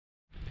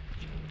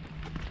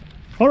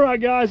All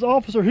right, guys,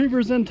 Officer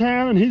Hoover's in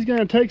town, and he's going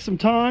to take some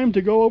time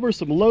to go over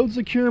some load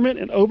securement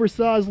and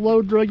oversized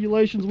load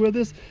regulations with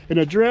us and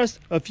address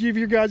a few of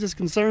your guys'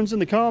 concerns in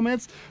the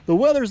comments. The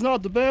weather's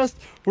not the best.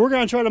 We're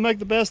going to try to make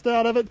the best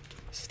out of it.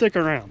 Stick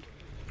around.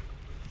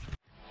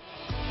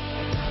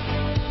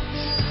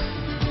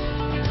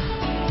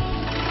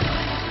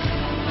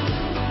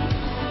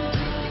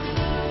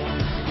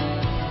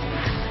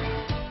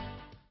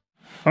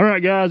 All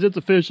right, guys, it's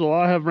official.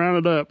 I have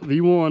rounded up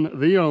the one,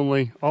 the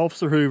only,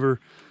 Officer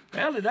Hoover.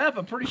 Rounded up?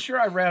 I'm pretty sure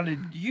I rounded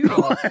you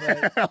up.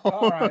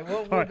 All right,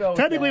 we'll go.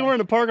 Technically, we're in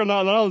the parking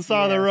lot, not on the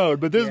side of the road,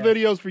 but this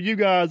video is for you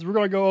guys. We're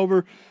going to go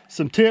over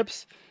some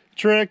tips,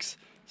 tricks,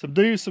 some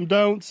do's, some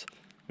don'ts,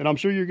 and I'm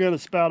sure you're going to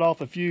spout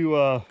off a few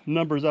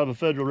numbers out of a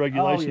federal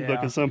regulation book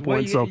at some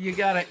point. Well, you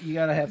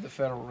gotta have the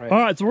federal reg. All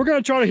right, so we're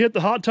going to try to hit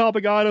the hot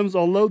topic items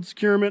on load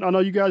securement. I know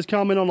you guys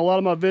comment on a lot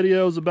of my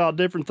videos about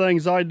different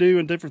things I do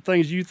and different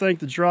things you think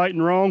that's right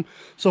and wrong.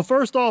 So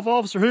first off,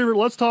 Officer Hoover,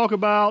 let's talk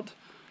about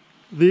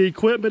the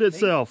equipment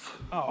itself.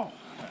 Oh,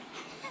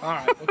 all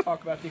right, we'll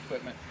talk about the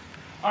equipment.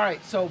 All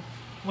right, so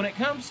when it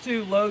comes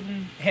to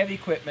loading heavy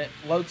equipment,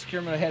 load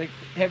securement of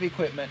heavy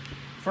equipment,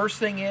 first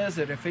thing is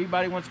that if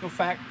anybody wants to go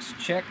facts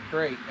check,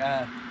 great.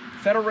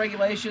 Federal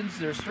regulations,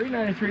 there's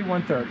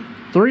 393-130.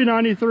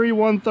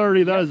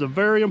 393-130, that is a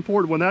very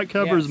important one. That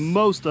covers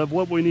most of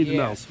what we need to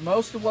know. Yes,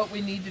 most of what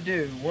we need to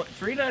do.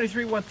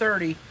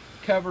 393-130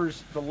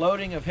 covers the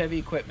loading of heavy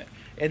equipment.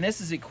 And this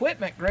is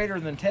equipment greater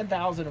than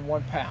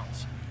 10,001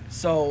 pounds.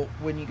 So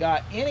when you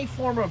got any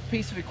form of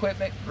piece of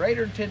equipment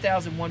greater than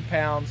 10,001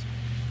 pounds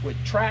with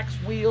tracks,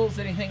 wheels,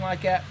 anything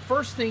like that,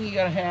 first thing you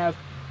gotta have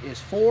is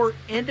 4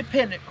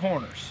 independent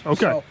corners. Okay.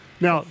 So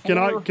now, can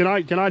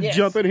I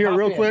jump in here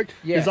real quick?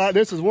 Yes.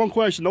 This is one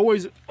question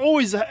always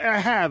I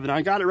have, and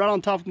I got it right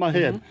on top of my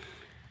head.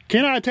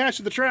 Can I attach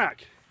to the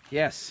track?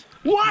 Yes.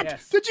 What?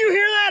 Yes. Did you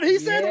hear that? He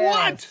said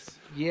what?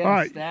 Yes. All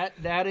right.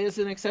 That is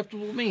an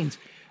acceptable means.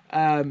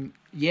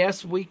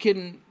 Yes, we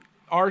can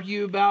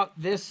argue about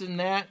this and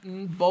that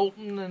and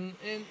bolting,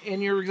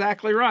 and you're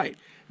exactly right.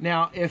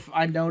 Now, if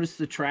I notice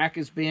the track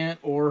is bent,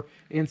 or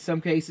in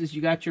some cases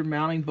you got your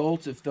mounting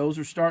bolts, if those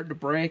are starting to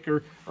break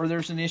or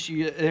there's an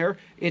issue there,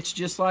 it's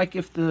just like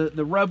if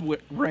the rub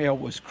rail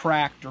was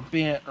cracked or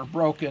bent or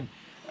broken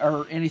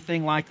or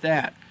anything like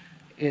that.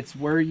 It's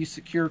where you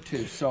secure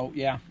to. So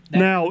yeah.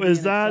 Now,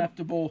 is that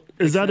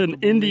an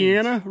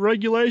Indiana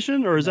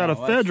regulation, or is that a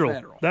federal?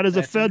 Federal. That is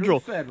a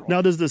federal.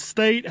 Now, does the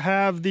state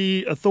have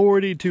the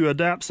authority to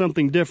adapt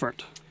something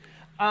different?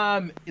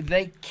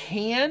 They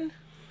can.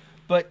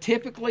 But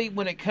typically,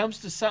 when it comes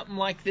to something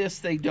like this,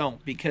 they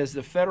don't, because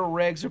the federal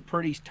regs are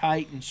pretty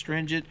tight and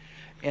stringent,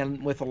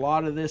 and with a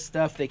lot of this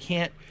stuff, they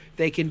can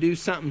do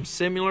something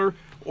similar,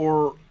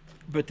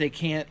 but they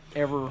can't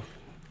ever.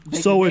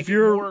 So if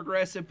you're more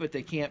aggressive, but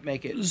they can't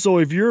make it. So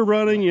if you're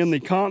running in the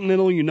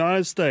continental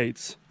United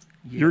States,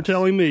 you're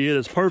telling me it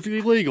is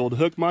perfectly legal to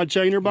hook my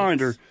chain or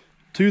binder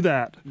to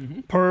that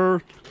per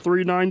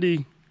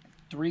 393-130.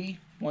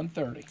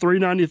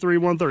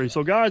 393-130.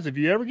 So guys, if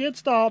you ever get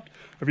stopped,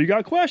 or if you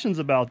got questions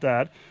about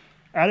that,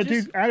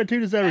 attitude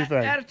is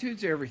everything.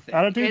 Attitude's everything.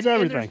 Attitude's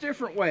everything. And there's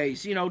different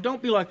ways. You know,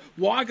 don't be like,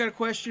 well, I got a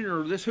question,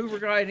 or this Hoover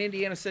guy in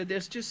Indiana said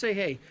this. Just say,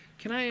 hey,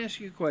 can I ask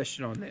you a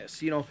question on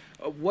this? You know,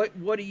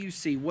 what do you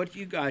see? What do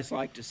you guys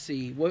like to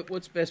see?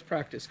 What's best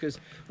practice? Because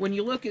when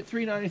you look at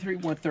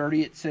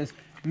 393-130, it says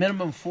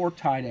minimum 4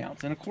 tie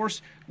downs. And of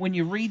course, when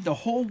you read the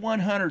whole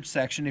 100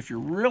 section, if you're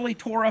really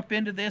tore up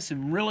into this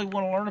and really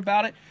want to learn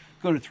about it,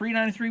 go to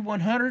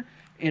 393-100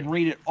 and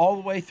read it all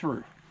the way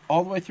through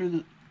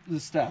the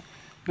stuff.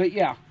 But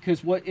yeah,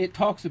 because what it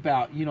talks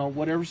about, you know,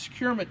 whatever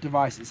securement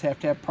devices have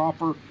to have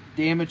proper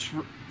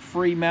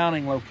damage-free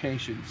mounting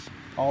locations,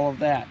 all of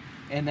that.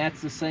 And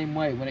that's the same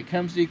way. When it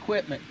comes to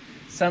equipment,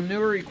 some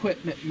newer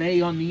equipment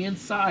may on the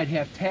inside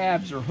have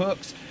tabs or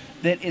hooks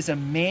that is a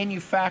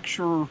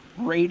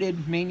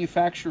manufacturer-rated,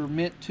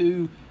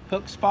 manufacturer-meant-to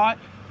hook spot.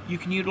 You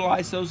can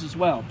utilize those as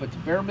well. But the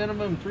bare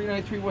minimum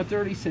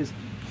 393-130 says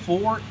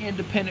 4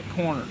 independent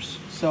corners.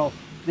 So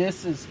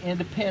this is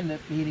independent,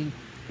 meaning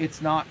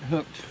it's not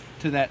hooked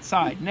to that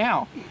side.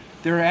 Now,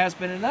 there has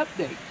been an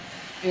update.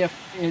 If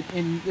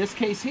in this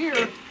case here,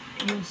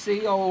 you can see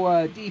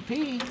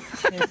DP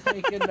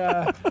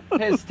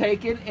has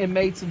taken and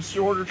made some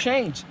shorter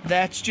chains.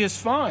 That's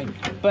just fine.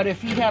 But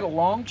if you had a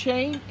long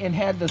chain and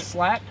had the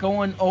slack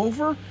going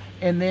over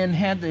and then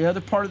had the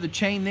other part of the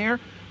chain there,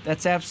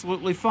 that's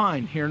absolutely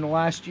fine. Here in the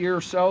last year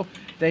or so,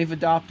 they've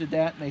adopted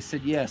that, and they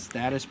said, yes,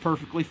 that is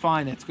perfectly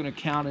fine. That's going to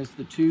count as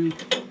the two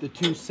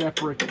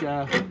separate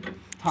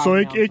so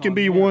it can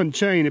be one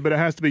chain, but it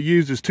has to be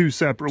used as 2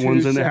 separate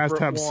ones, and it has to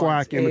have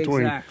slack in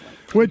between. Exactly.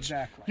 Which,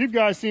 you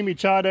guys see me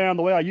tie down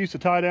the way I used to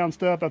tie down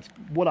stuff. That's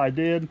what I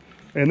did,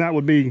 and that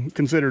would be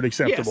considered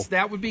acceptable. Yes,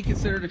 that would be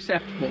considered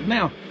acceptable.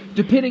 Now,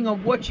 depending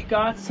on what you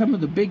got, some of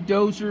the big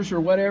dozers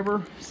or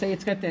whatever, say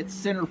it's got that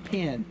center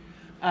pin,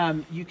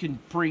 you can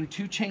bring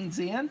 2 chains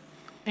in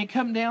and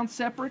come down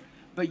separate,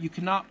 but you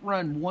cannot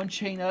run 1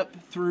 chain up,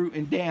 through,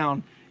 and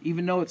down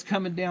even though it's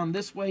coming down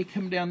this way,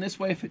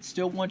 if it's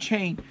still one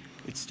chain,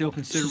 it's still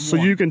considered so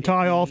one. You can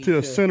tie off to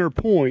a center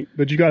point,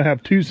 but you got to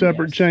have two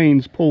separate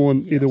chains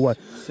pulling either way.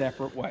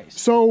 Separate ways.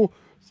 So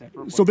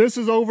this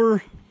is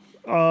over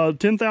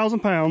 10,000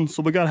 pounds.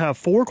 So we got to have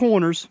 4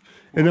 corners,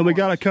 and then we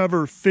got to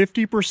cover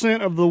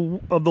 50% of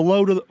the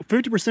load of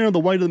 50% of the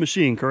weight of the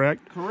machine.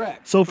 Correct.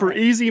 Correct. So for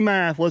easy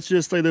math, let's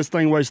just say this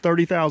thing weighs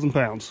 30,000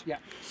 pounds. Yeah.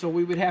 So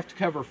we would have to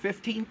cover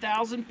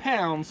 15,000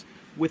 pounds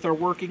with our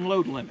working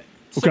load limit.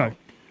 Okay. So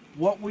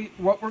what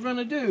we're going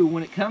to do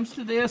when it comes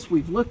to this,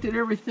 we've looked at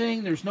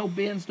everything. There's no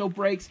bends, no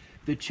breaks.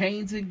 The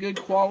chain's in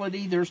good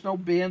quality. There's no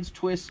bends,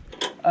 twists,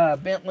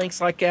 bent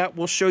links like that.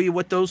 We'll show you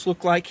what those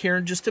look like here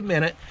in just a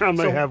minute. I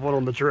may have one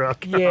on the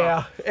truck.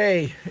 Yeah.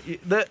 Hey,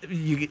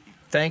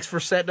 thanks for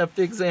setting up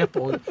the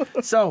example.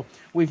 So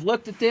we've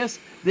looked at this.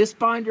 This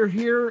binder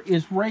here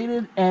is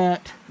rated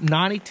at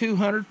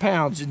 9,200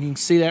 pounds, and you can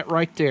see that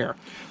right there.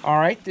 All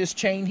right, this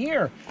chain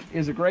here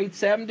is a grade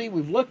 70.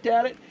 We've looked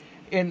at it,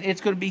 and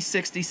it's going to be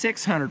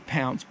 6,600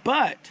 pounds.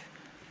 But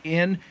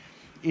in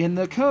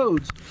the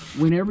codes,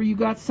 whenever you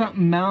got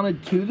something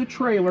mounted to the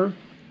trailer,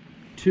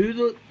 to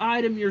the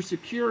item you're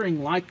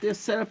securing, like this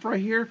setup right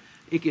here,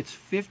 it gets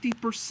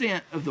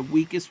 50% of the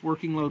weakest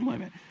working load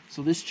limit.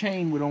 So this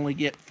chain would only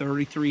get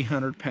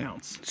 3,300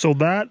 pounds. So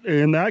that,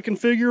 in that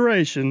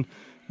configuration,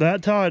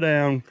 that tie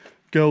down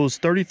goes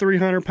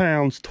 3,300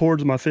 pounds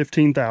towards my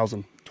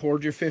 15,000.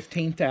 Towards your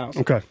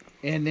 15,000. Okay.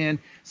 And then,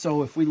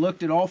 so if we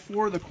looked at all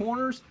 4 of the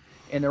corners,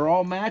 and they're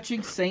all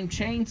matching, same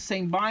chain,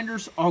 same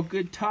binders, all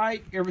good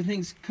tight,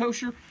 everything's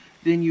kosher,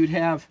 then you'd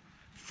have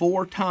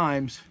 4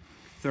 times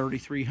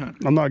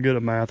 3,300. I'm not good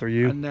at math, are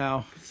you?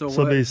 No. So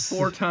what,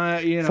 4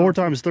 times, 4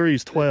 times 3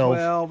 is 12.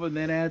 12, and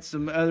then add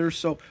some others.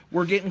 So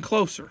we're getting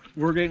closer.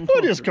 We'll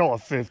just call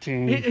it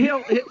 15.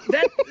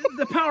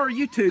 The power of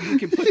YouTube, you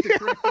can put the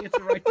correct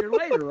answer right there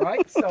later,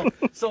 right?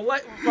 So while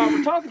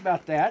we're talking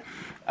about that,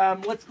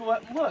 let's go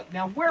up and look.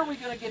 Now, where are we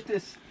going to get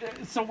this?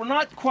 So we're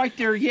not quite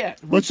there yet.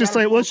 Let's just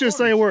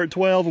say we're at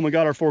 12 and we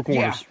got our 4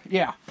 corners.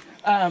 Yeah.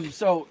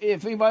 So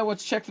if anybody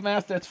wants to check the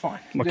math, that's fine.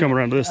 I'll come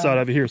around to this side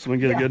over here so we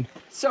can get it good.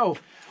 So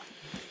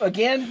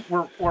again,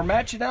 we're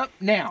matching up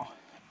now.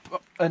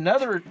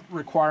 Another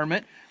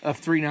requirement of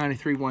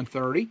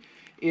 393-130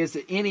 is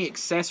that any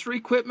accessory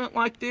equipment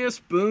like this,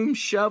 booms,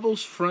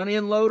 shovels, front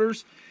end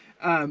loaders,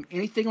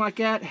 anything like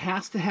that,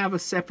 has to have a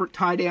separate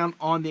tie down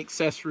on the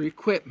accessory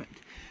equipment.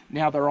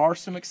 Now there are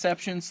some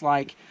exceptions,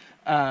 like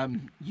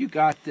you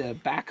got the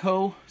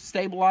backhoe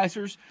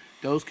stabilizers.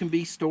 Those can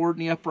be stored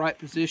in the upright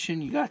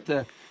position. You got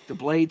the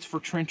blades for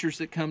trenchers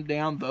that come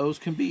down. Those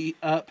can be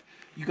up.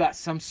 You got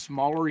some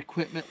smaller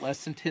equipment,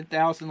 less than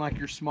 10,000, like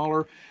your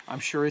smaller. I'm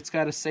sure it's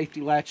got a safety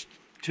latch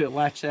to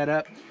latch that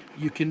up.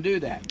 You can do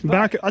that.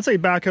 I'd say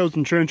backhoes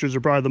and trenchers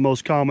are probably the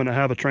most common to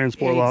have a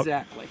transport lock.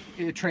 Exactly.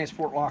 A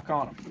transport lock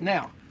on them.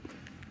 Now,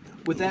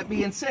 with that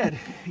being said,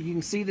 you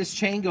can see this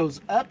chain goes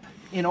up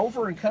and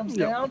over and comes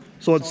down.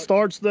 So it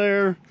starts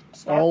there,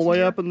 all the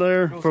way up in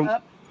there. Goes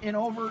up and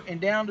over and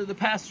down to the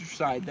passenger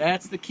side.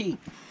 That's the key.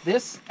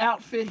 This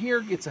outfit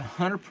here gets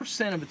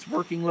 100% of its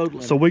working load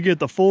limit. So we get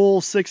the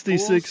full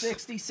 66. Full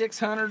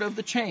 6,600 of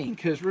the chain.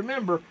 Because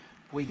remember,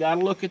 we got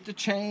to look at the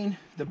chain,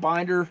 the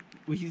binder.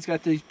 He's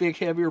got these big,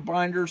 heavier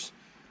binders,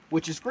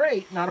 which is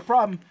great, not a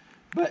problem.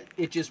 But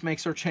it just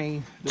makes our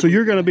chain. So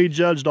you're going to be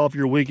judged off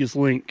your weakest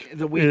link.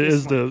 The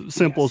weakest link. The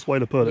simplest way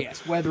to put it.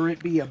 Yes, whether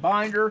it be a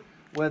binder,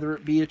 whether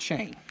it be a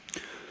chain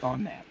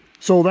on that.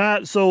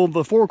 So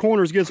the 4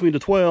 corners gets me to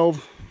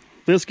 12.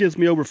 This gets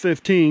me over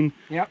 15,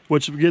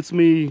 which gets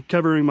me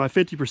covering my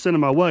 50% of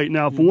my weight.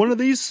 Now, if one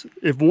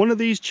of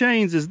these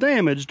chains is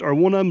damaged or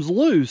one of them's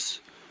loose,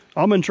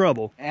 I'm in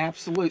trouble.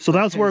 Absolutely. So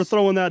that's where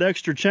throwing that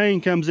extra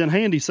chain comes in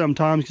handy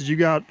sometimes, because you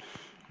got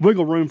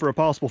wiggle room for a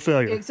possible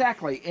failure.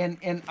 Exactly.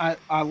 And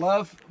I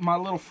love my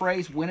little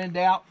phrase, when in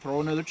doubt,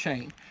 throw another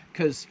chain,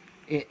 because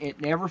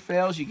it never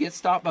fails. You get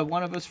stopped by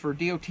one of us for a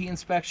DOT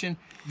inspection,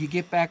 you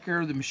get back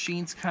there, the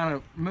machine's kind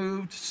of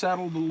moved,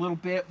 settled a little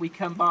bit, we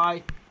come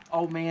by,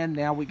 oh man,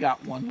 now we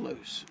got one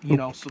loose. You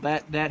know, so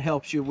that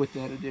helps you with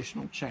that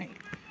additional chain.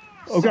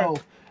 Okay.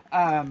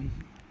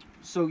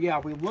 So yeah,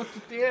 we looked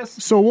at this.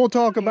 So we'll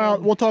talk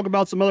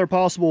about some other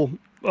possible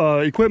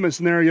equipment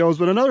scenarios,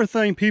 but another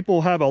thing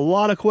people have a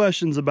lot of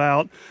questions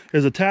about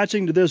is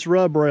attaching to this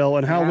rub rail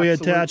and how we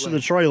attach to the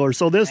trailer.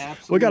 So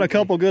we got a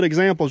couple good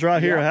examples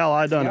right here of how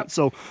I done it.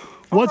 So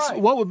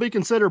what would be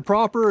considered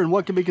proper and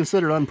what can be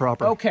considered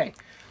improper? Okay,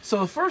 so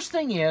the first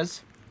thing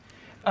is,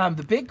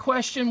 the big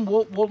question,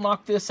 we'll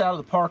knock this out of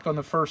the park on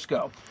the first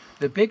go.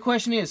 The big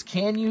question is,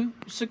 can you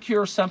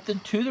secure something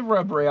to the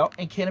rub rail,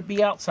 and can it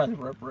be outside the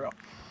rub rail?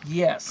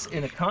 Yes,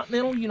 in the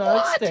continental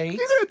United States.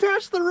 You can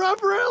attach the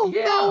rub rail?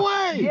 Yeah, no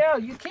way. Yeah,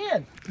 you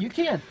can. You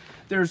can.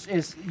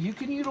 You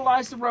can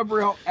utilize the rub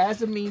rail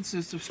as a means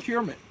of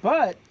securement,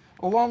 but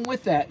along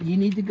with that, you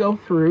need to go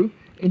through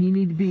and you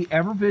need to be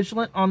ever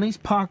vigilant on these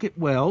pocket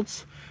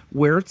welds,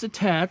 where it's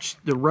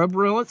attached, the rub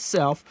rail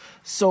itself.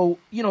 So,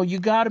 you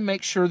got to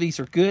make sure these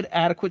are good,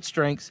 adequate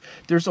strengths.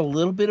 There's a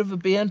little bit of a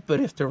bend, but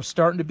if there's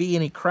starting to be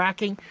any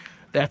cracking,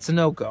 that's a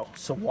no-go.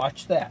 So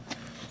watch that.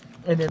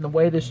 And then the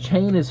way this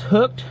chain is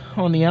hooked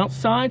on the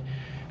outside,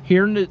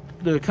 here in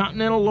the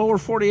continental lower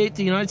 48,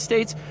 the United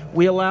States,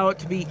 we allow it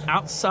to be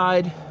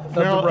outside of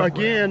the rub rail.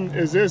 Again,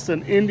 is this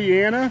an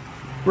Indiana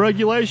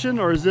regulation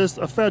or is this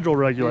a federal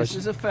regulation?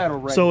 This is a federal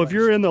regulation. So if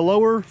you're in the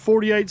lower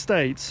 48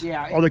 states,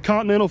 or the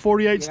continental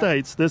 48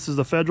 states, this is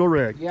a federal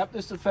reg. Yep,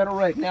 this is a federal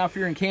reg. Now, if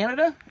you're in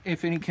Canada,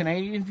 if any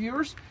Canadian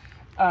viewers,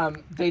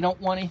 they don't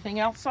want anything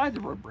outside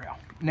the rub rail.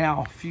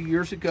 Now, a few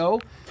years ago,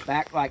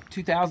 back like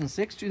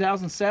 2006,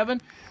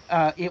 2007,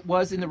 it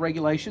was in the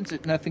regulations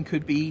that nothing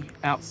could be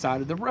outside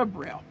of the rub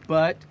rail,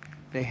 but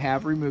they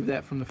have removed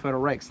that from the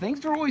federal regs.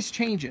 Things are always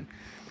changing,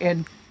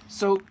 and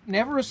so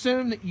never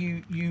assume that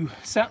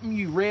something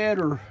you read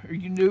or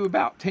you knew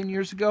about 10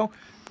 years ago.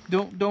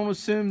 Don't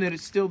assume that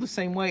it's still the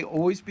same way.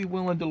 Always be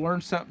willing to learn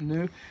something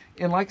new,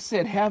 and like I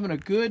said, having a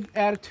good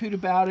attitude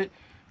about it.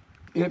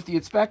 If the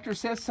inspector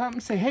says something,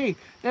 say, hey,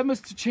 that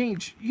must have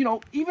changed. You know,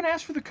 even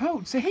ask for the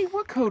code. Say, hey,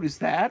 what code is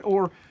that?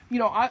 Or, you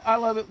know, I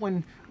love it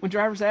when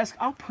drivers ask,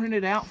 I'll print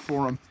it out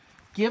for them.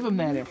 Give them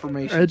that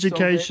information.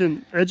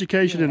 Education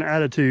and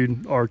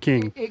attitude are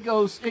king. It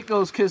goes,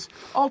 because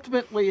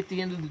ultimately at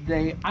the end of the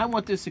day, I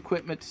want this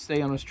equipment to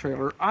stay on this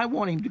trailer. I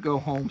want him to go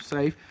home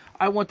safe.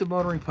 I want the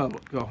motoring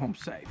public to go home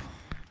safe.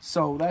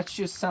 So that's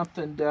just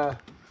something to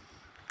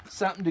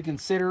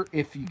consider.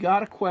 If you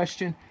got a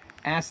question,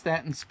 ask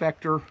that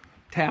inspector.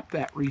 Tap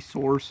that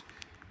resource,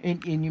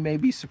 and you may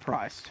be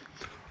surprised.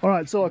 All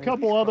right, so a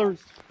couple other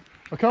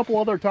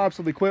types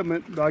of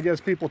equipment I guess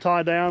people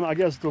tie down. I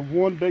guess the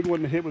one big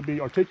one to hit would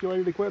be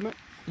articulated equipment.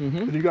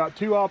 But you got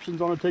two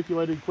options on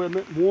articulated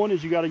equipment. One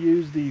is you got to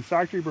use the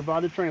factory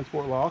provided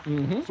transport lock,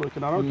 so it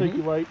cannot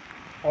articulate,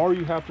 or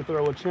you have to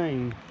throw a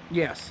chain.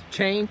 Yes,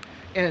 chain.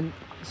 And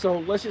so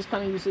let's just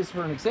kind of use this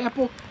for an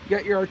example. You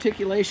got your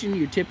articulation,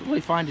 you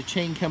typically find a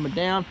chain coming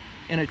down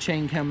and a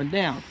chain coming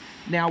down.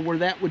 Now, where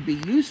that would be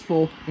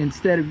useful,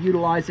 instead of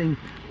utilizing,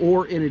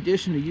 or in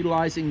addition to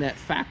utilizing that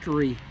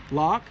factory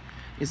lock,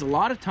 is a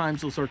lot of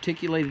times those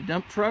articulated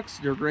dump trucks,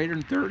 they're greater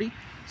than 30.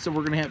 So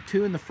we're going to have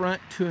two in the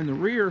front, two in the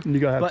rear. And you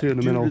got to have two in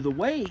the middle. But due to the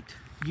weight,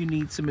 you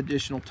need some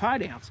additional tie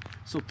downs.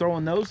 So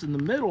throwing those in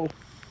the middle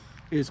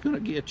is going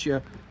to get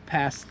you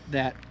past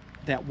that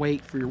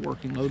weight for your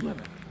working load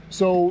limit.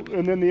 So,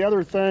 and then the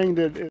other thing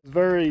that is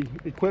very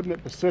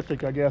equipment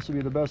specific, I guess would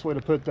be the best way to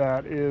put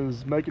that,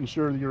 is making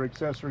sure that your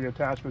accessory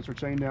attachments are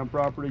chained down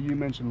properly. You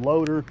mentioned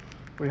loader.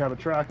 We have a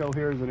Traco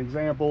here as an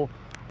example,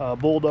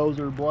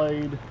 bulldozer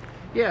blade.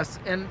 Yes,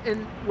 and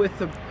with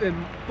the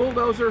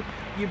bulldozer,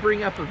 you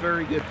bring up a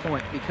very good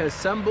point, because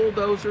some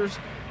bulldozers,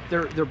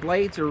 their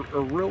blades are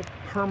real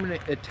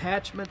permanent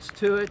attachments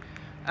to it.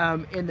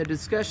 And the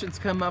discussions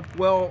come up,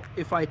 well,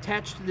 if I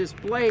attach to this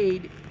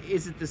blade,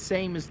 is it the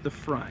same as the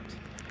front?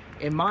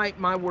 And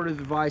my word of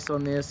advice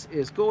on this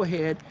is go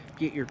ahead,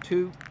 get your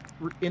two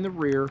in the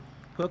rear,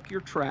 hook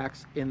your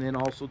tracks, and then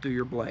also do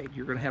your blade.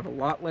 You're going to have a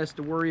lot less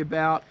to worry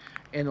about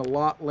and a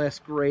lot less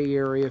gray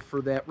area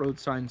for that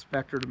roadside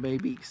inspector to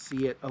maybe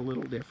see it a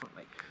little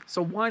differently.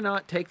 So why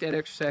not take that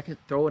extra second,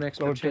 throw an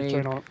extra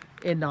chain on,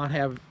 and not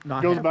have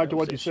goes back to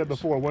what you said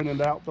before, when in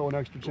doubt, throw an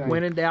extra chain.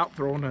 When in doubt,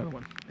 throw another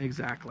one.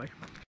 Exactly.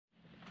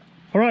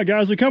 All right,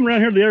 guys, we come around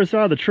here to the other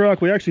side of the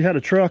truck. We actually had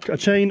a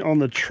chain on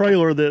the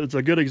trailer that's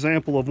a good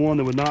example of one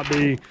that would not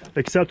be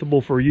acceptable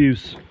for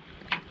use.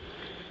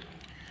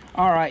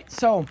 All right,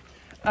 so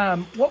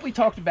what we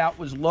talked about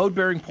was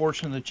load-bearing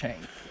portion of the chain.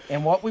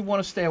 And what we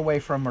want to stay away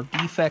from are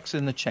defects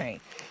in the chain.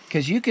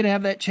 Because you could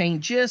have that chain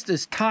just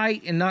as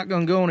tight and not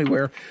going to go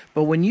anywhere.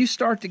 But when you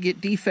start to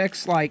get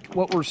defects like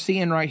what we're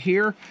seeing right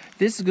here,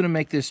 this is going to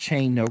make this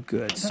chain no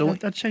good. So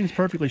that chain's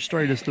perfectly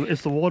straight.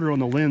 It's the water on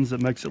the lens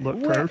that makes it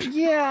look curved.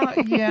 Yeah,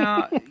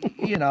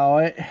 you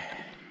know,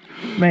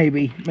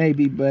 maybe,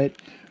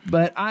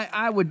 but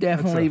I would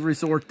definitely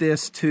resort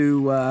this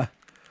to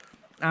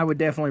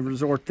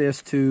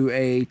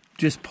a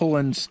just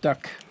pulling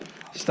stuck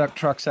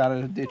trucks out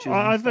of the ditches.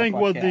 I think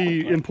what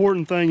the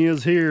important thing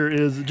is here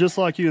is, just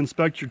like you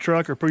inspect your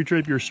truck or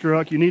pre-trip your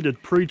truck, you need to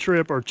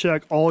pre-trip or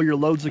check all your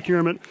load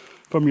securement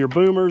from your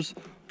boomers,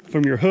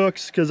 from your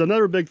hooks, because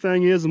another big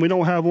thing is, and we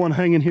don't have one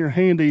hanging here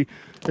handy,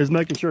 is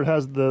making sure it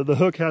has the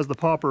hook has the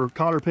proper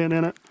cotter pin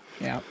in it.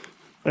 Yeah.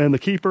 And the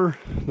keeper,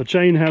 the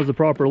chain has the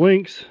proper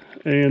links.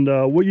 And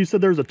what you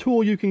said, there's a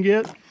tool you can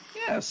get?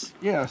 Yes.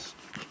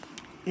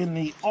 In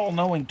the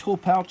all-knowing tool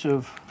pouch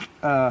of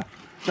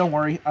don't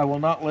worry, I will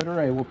not litter.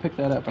 I will pick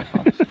that up, I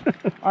promise.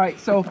 All right,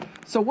 so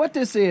what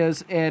this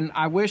is, and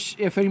I wish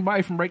if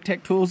anybody from Brake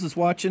Tech Tools is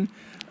watching,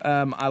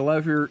 I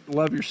love your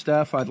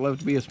stuff. I'd love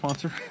to be a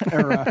sponsor.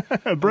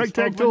 Brake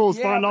Tech Tools,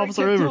 find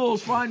Officer Hoover. Brake Tech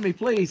Tools, find me,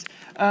 please.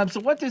 So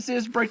what this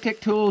is, Brake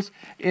Tech Tools,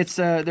 it's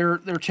their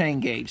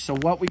chain gauge. So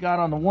what we got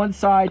on the one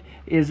side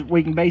is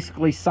we can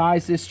basically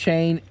size this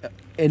chain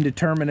and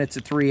determine it's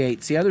a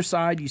 3/8. The other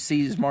side you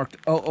see is marked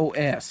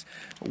OOS.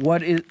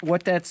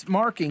 What that's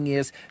marking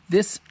is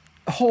this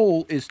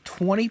hole is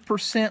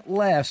 20%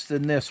 less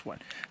than this one.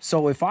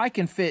 So if I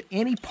can fit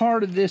any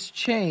part of this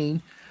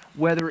chain,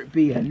 whether it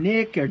be a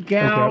nick, a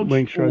gouge,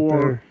 right or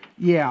there.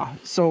 Yeah,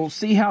 so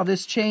see how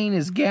this chain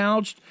is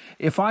gouged?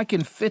 If I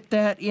can fit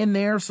that in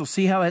there, so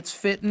see how that's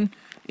fitting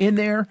in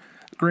there?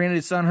 Granted,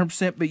 it's not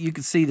 100%, but you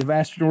can see the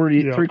vast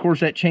majority, 3/4 of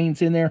that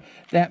chain's in there.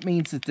 That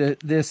means that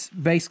this,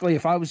 basically,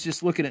 if I was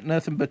just looking at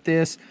nothing but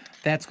this,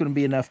 that's going to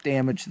be enough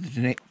damage that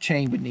the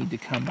chain would need to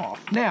come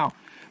off. Now,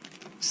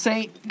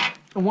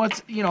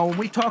 once, you know,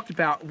 we talked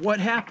about what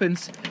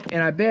happens,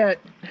 and I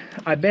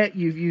bet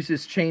you've used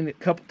this chain a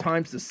couple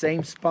times, the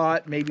same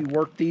spot, maybe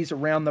work these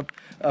around the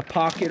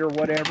pocket or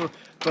whatever,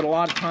 but a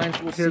lot of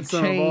times we'll see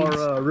some chains. of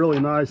our really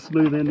nice,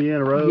 smooth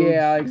Indiana roads.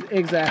 Yeah,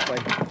 exactly.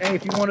 And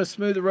if you want to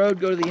smooth the road,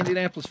 go to the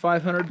Indianapolis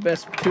 500,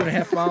 best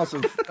 2.5 miles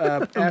of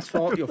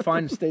asphalt you'll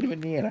find in the state of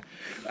Indiana.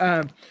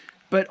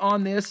 But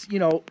on this, you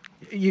know,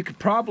 you could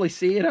probably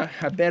see it.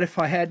 I bet if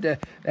I had to,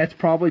 that's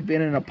probably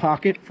been in a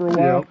pocket for a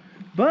while. Yep.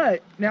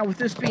 But now with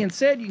this being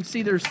said, you can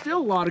see there's still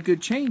a lot of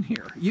good chain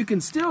here. You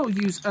can still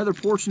use other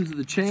portions of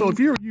the chain. So if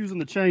you're using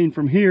the chain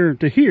from here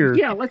to here.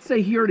 Yeah, let's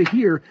say here to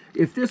here.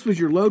 If this was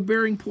your load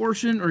bearing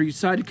portion or you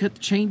decide to cut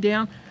the chain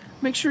down,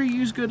 make sure you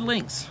use good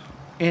links.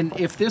 And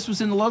if this was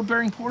in the load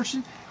bearing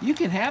portion, you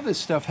can have this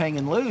stuff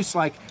hanging loose.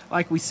 Like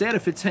we said,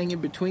 if it's hanging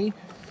between,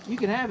 you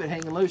can have it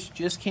hanging loose. You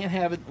just can't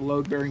have it in the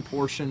load bearing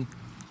portion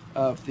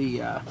of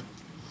the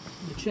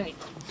chain.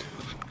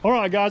 All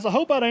right, guys, I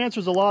hope that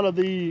answers a lot of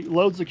the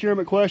load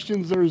securement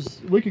questions.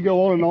 We could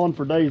go on and on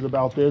for days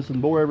about this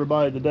and bore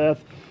everybody to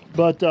death,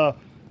 but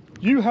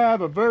you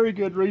have a very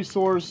good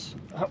resource.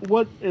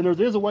 And there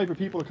is a way for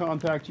people to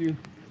contact you?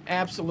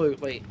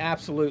 Absolutely,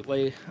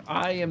 absolutely.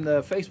 I am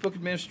the Facebook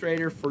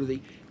administrator for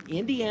the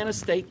Indiana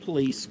State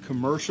Police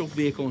Commercial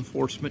Vehicle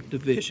Enforcement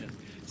Division.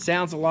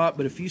 Sounds a lot,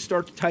 but if you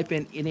start to type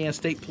in Indiana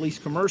State Police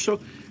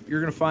Commercial, you're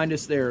going to find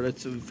us there.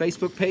 That's a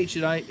Facebook page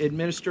that I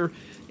administer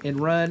and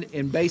run,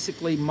 and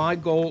basically my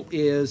goal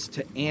is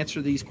to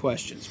answer these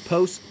questions,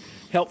 post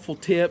helpful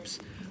tips.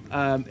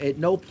 At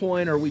no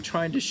point are we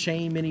trying to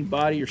shame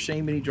anybody or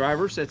shame any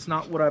drivers. That's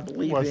not what I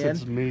believe in.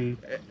 Unless it's me.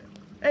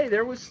 Hey,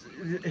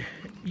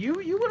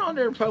 you went on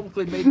there and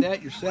publicly made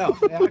that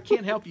yourself. I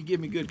can't help you give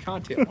me good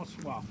content once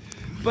in a while.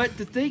 But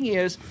the thing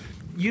is,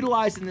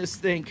 utilizing this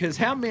thing, because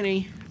how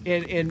many,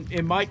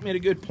 and Mike made a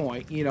good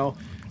point, you know,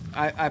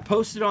 I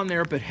posted on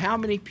there, but how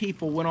many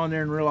people went on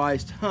there and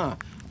realized,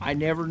 I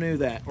never knew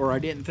that, or I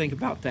didn't think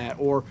about that,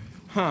 or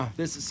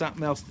this is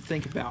something else to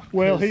think about.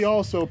 Well, he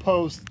also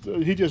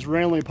he just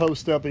randomly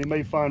posts stuff that he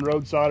may find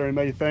roadside or he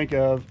may think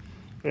of,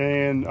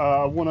 and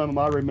one of them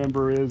I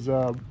remember is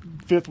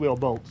fifth wheel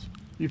bolts.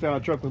 You found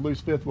a truck with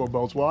loose fifth wheel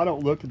bolts. Well, I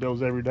don't look at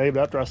those every day,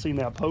 but after I seen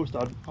that post,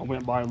 I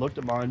went by and looked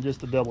at mine just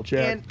to double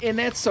check. And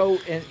that's so,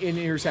 and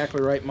you're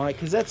exactly right, Mike,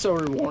 because that's so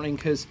rewarding,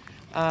 because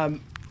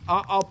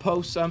I'll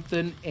post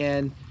something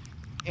and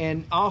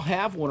I'll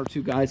have one or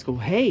two guys go,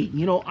 hey,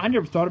 you know, I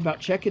never thought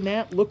about checking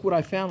that. Look what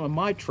I found on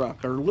my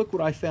truck, or look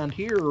what I found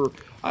here, or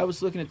I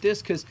was looking at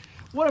this, because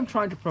what I'm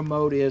trying to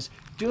promote is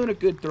doing a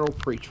good, thorough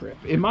pre-trip.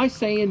 Am I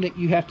saying that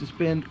you have to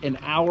spend an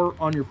hour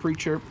on your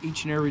pre-trip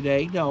each and every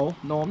day? No,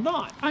 I'm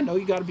not. I know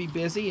you got to be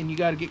busy and you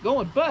got to get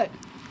going, but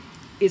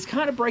it's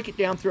kind of break it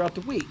down throughout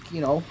the week. You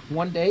know,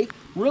 one day,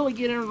 really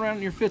get in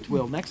around your fifth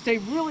wheel. Next day,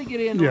 really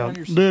get in around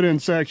your do it in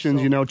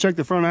sections, so, you know, check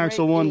the front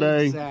axle one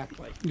day.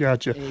 Exactly.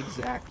 Gotcha.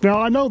 Exactly. Now,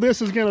 I know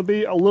this is going to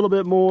be a little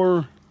bit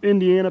more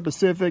Indiana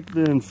Pacific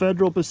than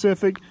Federal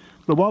Pacific,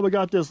 but while we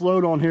got this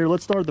load on here,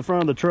 let's start at the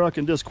front of the truck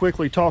and just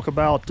quickly talk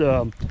about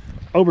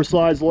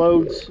oversized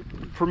loads,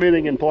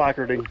 permitting, and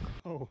placarding.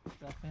 Oh.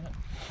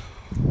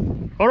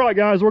 All right,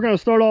 guys, we're going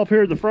to start off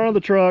here at the front of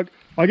the truck.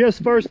 I guess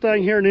first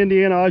thing here in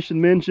Indiana I should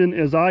mention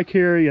is I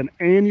carry an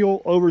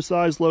annual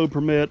oversized load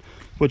permit,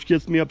 which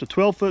gets me up to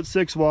 12 foot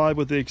 6 wide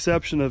with the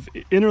exception of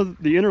the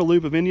inner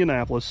loop of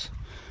Indianapolis.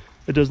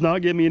 It does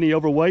not give me any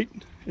overweight,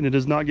 and it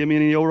does not give me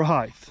any over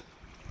height.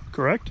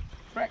 Correct?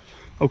 Correct.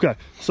 Okay,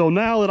 so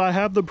now that I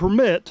have the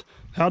permit,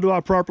 how do I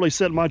properly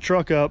set my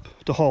truck up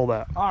to haul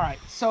that? All right,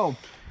 so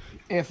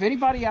if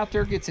anybody out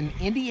there gets an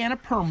Indiana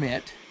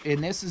permit,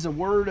 and this is a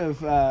word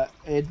of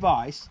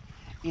advice,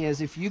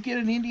 is if you get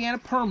an Indiana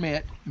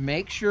permit,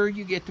 make sure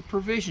you get the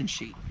provision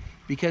sheet.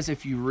 Because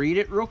if you read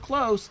it real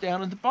close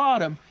down at the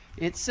bottom,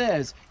 it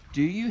says,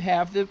 do you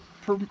have the,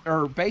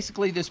 or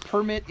basically this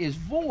permit is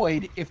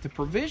void if the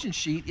provision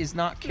sheet is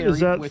not carried with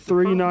the permit. Is that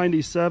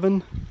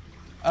 397?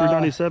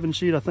 397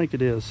 sheet, I think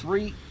it is.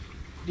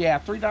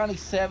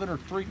 397 or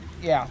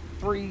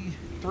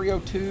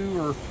 302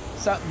 or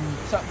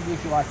something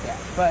goofy like that.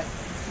 But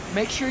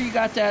make sure you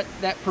got that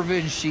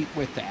provision sheet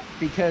with that,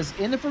 because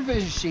in the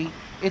provision sheet,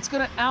 it's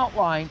going to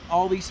outline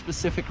all these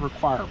specific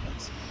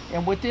requirements.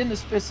 And within the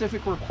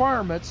specific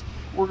requirements,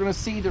 we're going to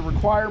see the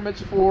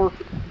requirements for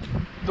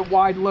the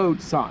wide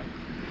load sign,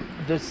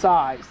 the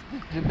size,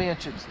 the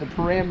dimensions, the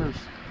parameters,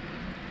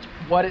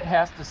 what it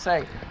has to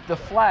say, the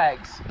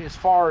flags as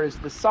far as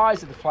the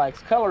size of the flags,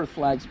 color of the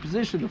flags,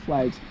 position of the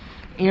flags,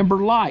 amber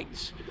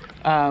lights,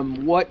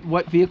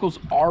 what vehicles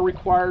are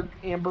required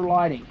amber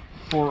lighting,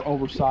 for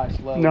oversized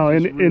loads. Now,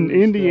 in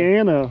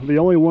Indiana, the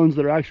only ones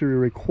that are actually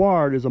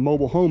required is a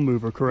mobile home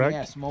mover, correct?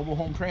 Yes, mobile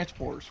home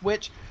transporters,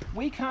 which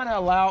we kind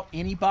of allow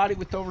anybody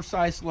with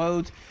oversized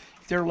loads.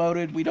 If they're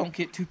loaded, we don't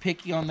get too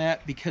picky on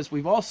that, because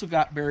we've also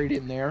got buried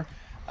in there.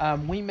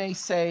 We may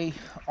say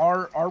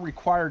our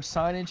required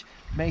signage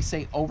may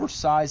say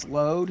oversized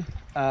load,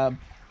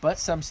 but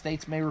some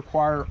states may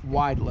require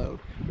wide load.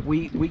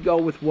 We go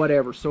with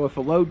whatever. So if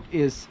a load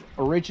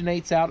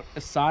originates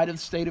outside of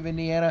the state of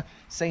Indiana,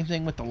 same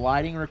thing with the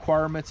lighting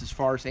requirements as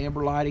far as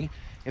amber lighting.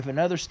 If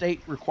another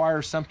state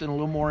requires something a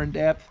little more in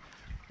depth,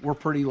 we're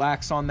pretty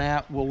lax on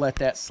that. We'll let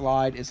that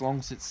slide as long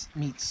as it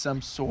meets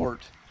some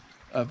sort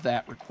of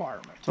that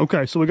requirement.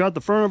 Okay, so we got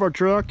the front of our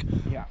truck,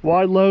 yeah,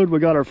 wide load. We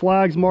got our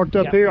flags marked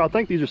up here. I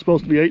think these are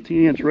supposed to be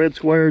 18-inch red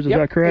squares. Is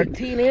that correct?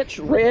 18-inch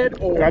red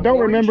or I don't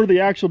orange. remember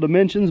the actual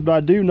dimensions, but I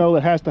do know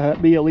it has to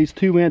be at least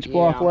 2-inch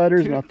block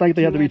letters, and I think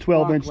they have to be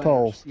 12-inch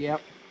tall. Yep.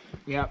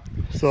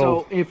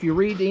 So if you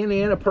read the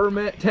Indiana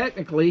permit,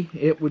 technically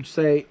it would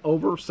say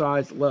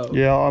oversized load.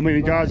 Yeah, I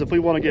mean, guys, if we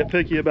want to get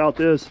picky about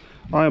this,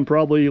 I am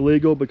probably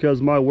illegal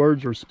because my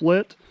words are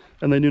split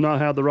and they do not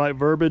have the right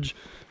verbiage.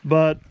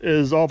 But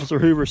as Officer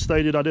Hoover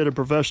stated, I did a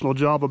professional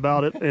job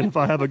about it, and if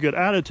I have a good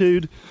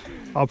attitude,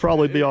 I'll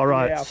probably be all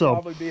right. Yeah, so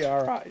probably be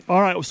all right.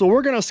 All right, so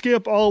we're gonna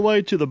skip all the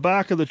way to the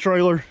back of the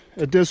trailer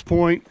at this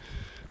point,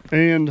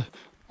 and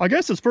I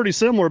guess it's pretty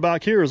similar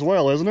back here as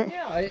well, isn't it?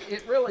 Yeah,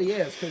 it really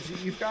is,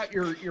 because you've got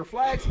your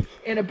flags,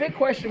 and a big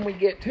question we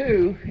get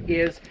too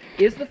is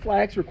the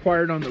flags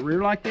required on the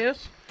rear like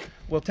this?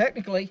 Well,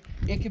 technically,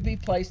 it could be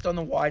placed on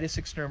the widest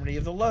extremity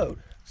of the load.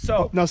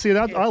 So now, see,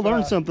 that I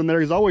learned something there,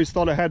 because I always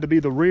thought it had to be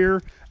the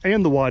rear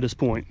and the widest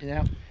point.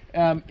 Yeah,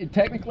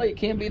 technically it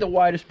can be the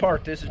widest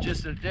part. This is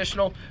just an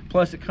additional,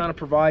 plus it kind of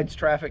provides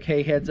traffic.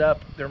 Hey, heads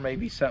up, there may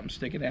be something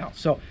sticking out.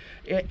 So,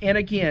 and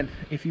again,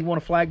 if you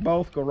want to flag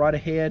both, go right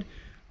ahead.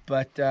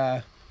 But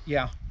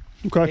yeah,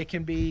 okay, it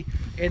can be.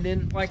 And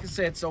then, like I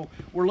said, so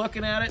we're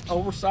looking at it,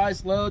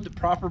 oversized load, the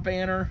proper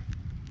banner,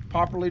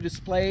 properly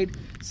displayed.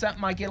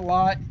 Something I get a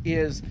lot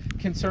is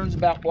concerns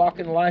about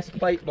blocking the license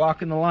plate,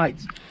 blocking the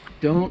lights.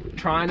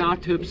 Try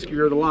not to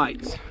obscure the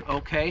lights,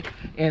 okay?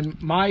 And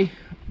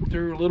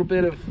through a little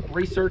bit of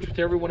research with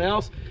everyone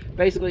else,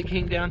 basically it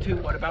came down to,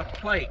 what about the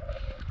plate?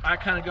 I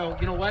kind of go,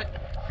 you know what?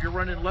 If you're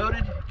running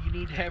loaded, you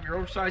need to have your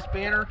oversized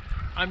banner.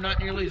 I'm not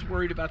nearly as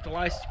worried about the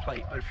license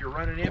plate, but if you're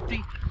running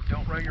empty,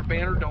 don't run your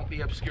banner, don't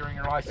be obscuring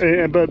your license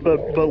plate.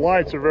 But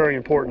lights are very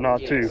important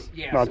not to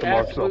mark.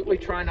 Absolutely,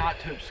 try not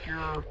to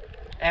obscure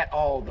at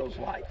all of those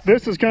lights.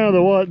 This is kind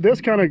of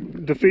this kind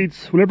of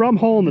defeats, whenever I'm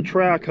hauling the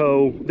track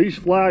hoe, these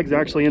flags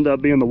actually end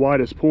up being the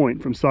widest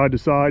point from side to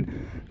side.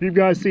 You've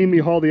guys seen me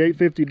haul the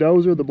 850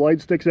 dozer, the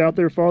blade sticks out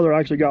there farther. I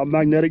actually got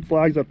magnetic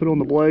flags I put on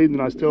the blade, and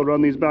I still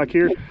run these back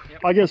here. Yep.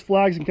 I guess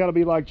flags can kind of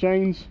be like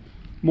chains.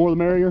 More the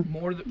merrier.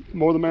 More the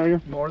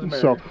merrier. More the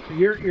merrier. So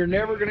you're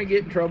never going to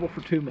get in trouble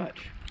for too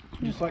much.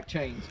 Just like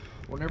chains.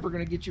 We're never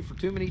going to get you for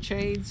too many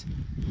chains.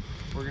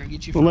 We're going to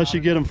get you for unless you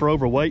get them for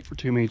overweight for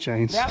too many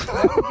chains.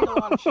 That would be a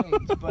lot of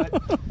chains. But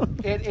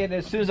and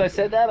as soon as I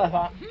said that, I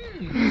thought,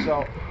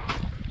 so.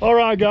 All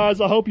right, guys.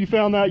 I hope you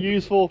found that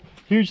useful.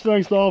 Huge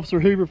thanks to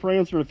Officer Hoover for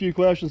answering a few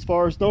questions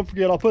for us. Don't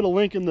forget, I'll put a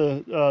link in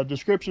the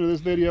description of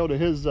this video to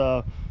his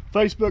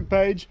Facebook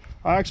page.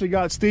 I actually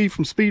got Steve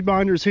from Speed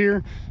Binders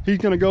here. He's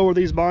going to go over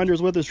these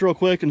binders with us real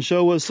quick and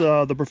show us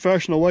the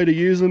professional way to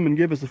use them and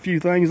give us a few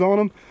things on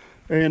them.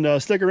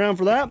 And stick around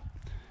for that.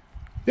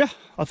 Yeah,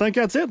 I think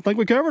that's it. I think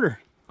we covered her.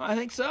 I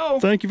think so.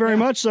 Thank you very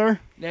much, sir.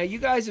 Now, you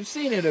guys have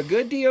seen it. A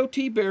good DOT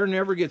bear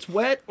never gets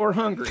wet or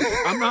hungry.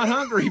 I'm not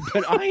hungry,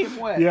 but I am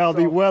wet. Yeah, so.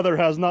 The weather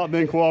has not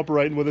been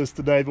cooperating with us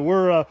today, but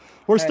we're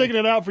sticking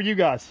it out for you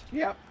guys.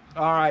 Yep.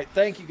 All right.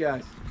 Thank you,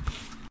 guys.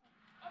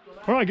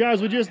 All right,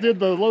 guys, we just did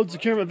the load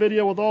securement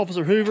video with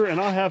Officer Hoover,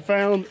 and I have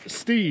found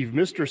Steve,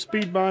 Mr.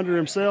 Speed Binder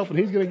himself, and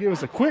he's going to give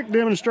us a quick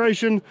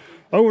demonstration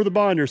over the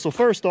binder. So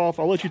first off,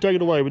 I'll let you take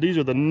it away, but these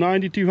are the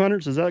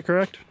 9200s, is that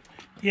correct?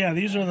 Yeah,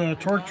 these are the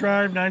torque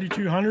drive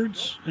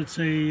 9200s. It's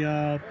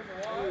a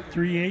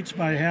 3/8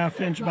 by 1/2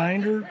 inch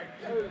binder.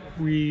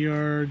 We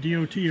are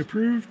DOT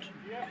approved.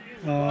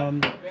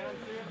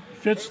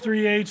 Fits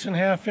 3/8 and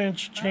 1/2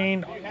 inch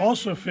chain.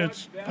 Also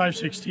fits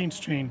 5/16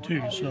 chain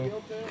too,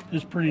 so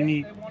it's pretty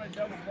neat.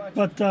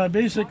 But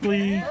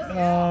basically,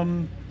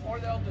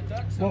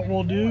 what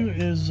we'll do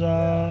is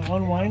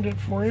unwind it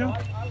for you.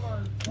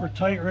 We're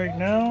tight right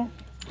now,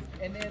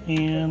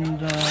 and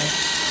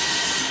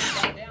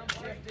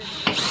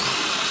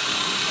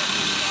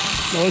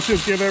now let's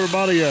just give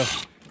everybody a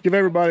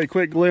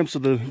quick glimpse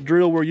of the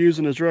drill we're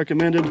using as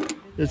recommended.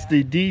 It's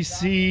the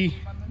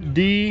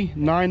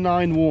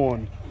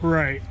DCD991.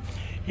 Right,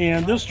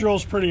 and this drill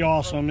is pretty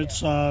awesome.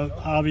 It's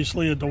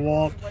obviously a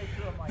DeWalt.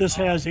 This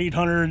has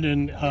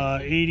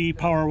 880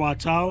 power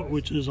watts out,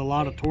 which is a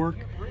lot of torque,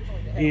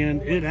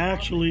 and it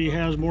actually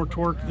has more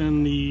torque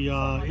than the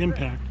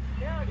Impact.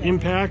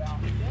 Impact,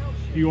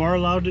 you are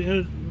allowed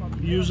to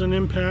use an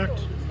Impact.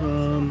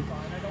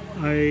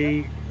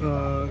 I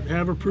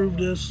have approved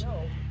this,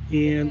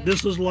 and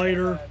this is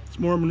lighter, it's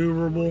more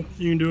maneuverable.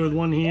 You can do it with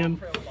one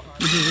hand,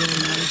 which is really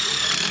nice.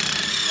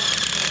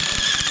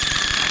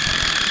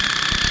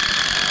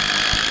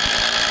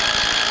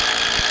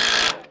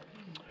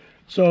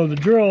 So the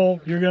drill,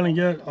 you're going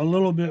to get a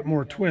little bit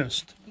more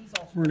twist.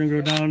 We're going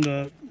to go down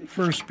to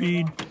first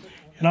speed,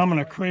 and I'm going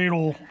to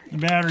cradle the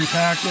battery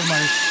pack with my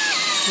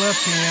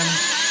left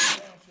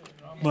hand,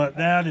 but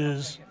that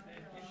is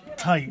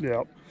tight.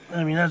 Yep.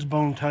 I mean, that's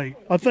bone tight.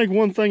 I think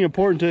one thing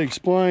important to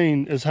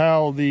explain is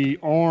how the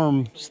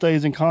arm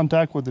stays in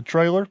contact with the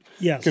trailer.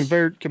 Yes.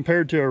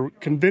 Compared to a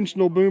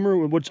conventional boomer,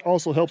 which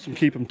also helps them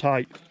keep them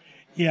tight.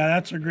 Yeah,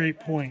 that's a great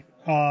point.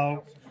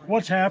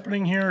 What's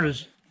happening here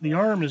is the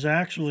arm is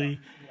actually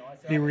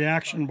a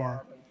reaction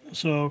bar.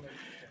 So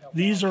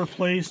these are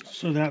placed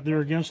so that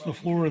they're against the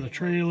floor of the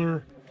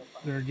trailer,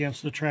 they're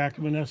against the track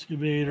of an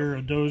excavator,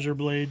 a dozer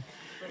blade.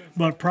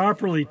 But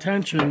properly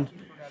tensioned,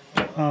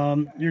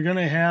 you're going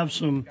to have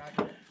some,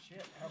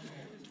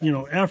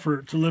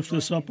 effort to lift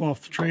this up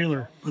off the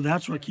trailer, but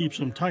that's what keeps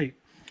them tight.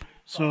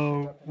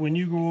 So when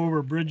you go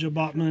over bridge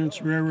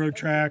abutments, railroad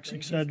tracks,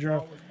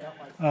 etc.,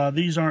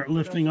 these aren't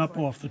lifting up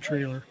off the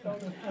trailer.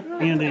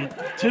 And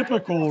a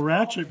typical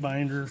ratchet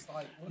binder,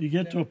 you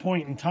get to a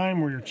point in time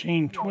where your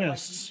chain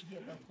twists,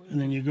 and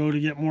then you go to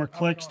get more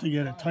clicks to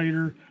get it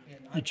tighter,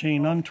 the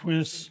chain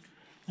untwists,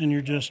 and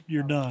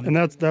you're done. And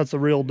that's the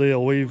real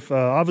deal.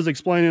 I was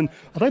explaining,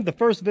 I think the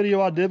first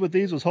video I did with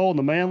these was holding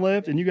the man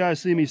lift, and you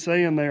guys see me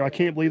saying there, I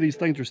can't believe these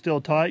things are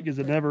still tight, because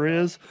it never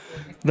is.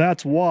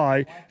 That's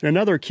why. And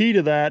another key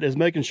to that is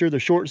making sure the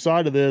short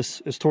side of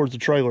this is towards the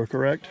trailer,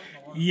 correct?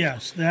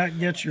 Yes, that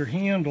gets your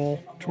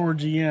handle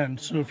towards the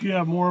end. So if you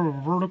have more of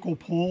a vertical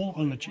pull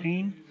on the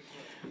chain,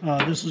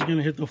 this is going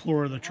to hit the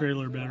floor of the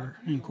trailer better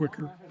and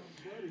quicker.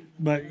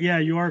 But yeah,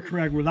 you are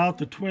correct. Without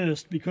the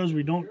twist, because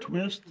we don't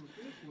twist,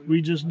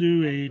 we just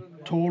do a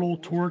total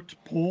torqued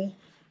pull,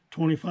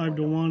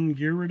 25-to-1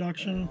 gear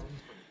reduction,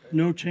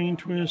 no chain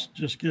twist,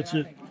 just gets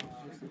it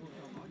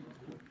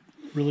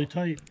really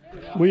tight.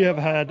 We have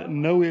had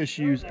no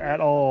issues at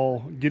all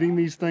getting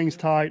these things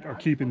tight or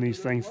keeping these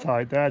things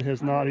tight. That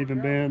has not even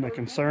been a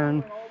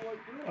concern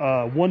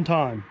one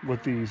time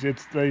with these.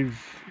 It's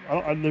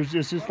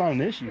just not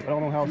an issue. I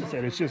don't know how to say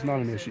it. It's just not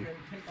an issue.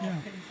 Yeah.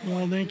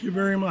 Well, thank you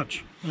very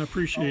much. I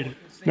appreciate it.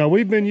 Now,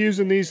 we've been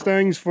using these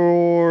things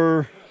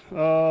for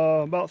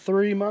about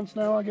 3 months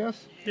now, I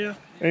guess. Yeah.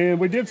 And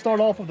we did start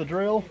off with the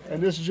drill,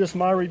 and this is just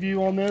my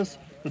review on this.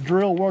 The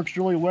drill works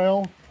really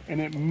well, and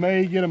it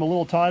may get them a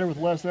little tighter with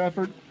less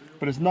effort,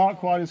 but it's not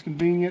quite as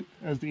convenient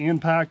as the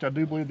impact. I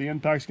do believe the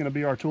impact's going to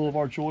be our tool of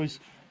our choice,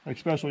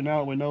 especially now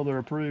that we know they're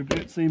approved.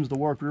 It seems to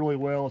work really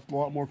well. It's a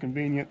lot more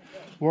convenient.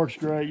 Works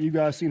great. You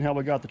guys seen how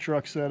we got the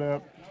truck set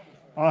up.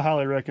 I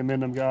highly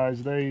recommend them,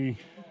 guys.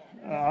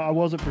 I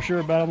wasn't for sure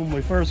about them when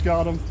we first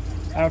got them.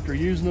 After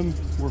using them,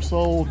 we're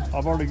sold.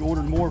 I've already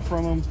ordered more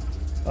from them.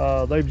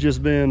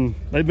 They've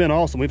been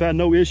awesome. We've had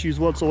no issues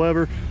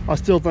whatsoever. I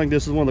still think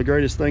this is one of the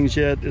greatest things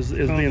yet is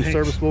being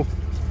serviceable.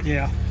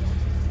 Yeah.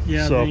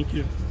 Yeah, so thank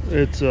you.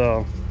 It's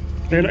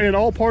and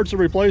all parts are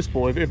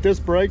replaceable. If this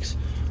breaks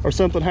or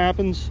something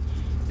happens,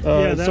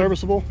 it's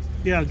serviceable.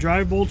 Yeah,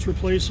 drive bolt's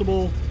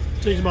replaceable.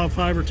 It takes about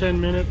 5 or 10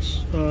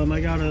 minutes.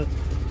 I got a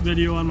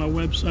video on my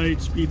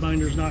website,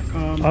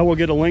 speedbinders.com. I will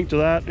get a link to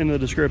that in the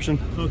description.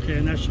 Okay,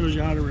 and that shows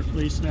you how to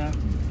replace that.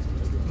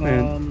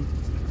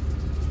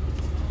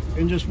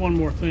 And just one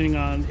more thing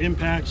on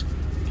impacts.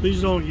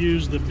 Please don't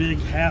use the big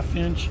 1/2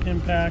 inch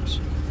impacts.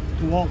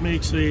 DeWalt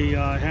makes a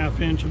 1/2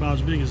 inch about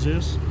as big as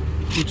this,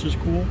 which is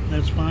cool.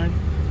 That's fine.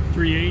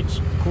 3/8,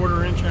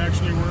 1/4 inch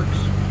actually works.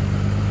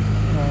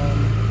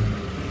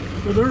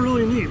 But they're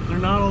really neat. They're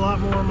not a lot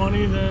more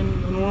money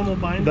than a normal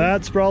binder.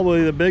 That's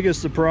probably the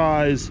biggest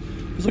surprise.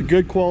 It's a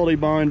good quality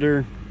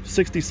binder,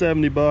 60,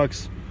 70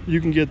 bucks. You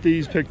can get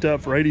these picked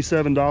up for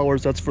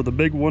 $87. That's for the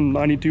big one,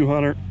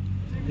 9200.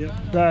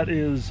 Yep. That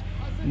is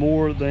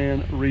more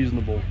than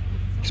reasonable,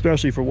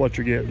 especially for what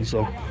you're getting.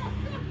 So,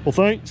 well,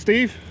 thanks,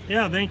 Steve.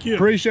 Yeah, thank you.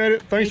 Appreciate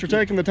it. Thanks for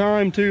taking the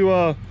time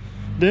to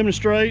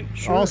demonstrate.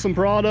 Sure. Awesome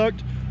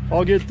product.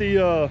 I'll get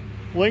the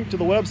link to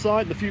the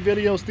website, the few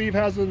videos Steve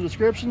has in the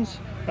descriptions.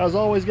 As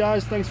always,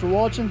 guys, thanks for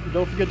watching.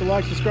 Don't forget to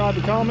like, subscribe,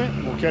 and comment,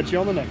 and we'll catch you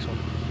on the next one.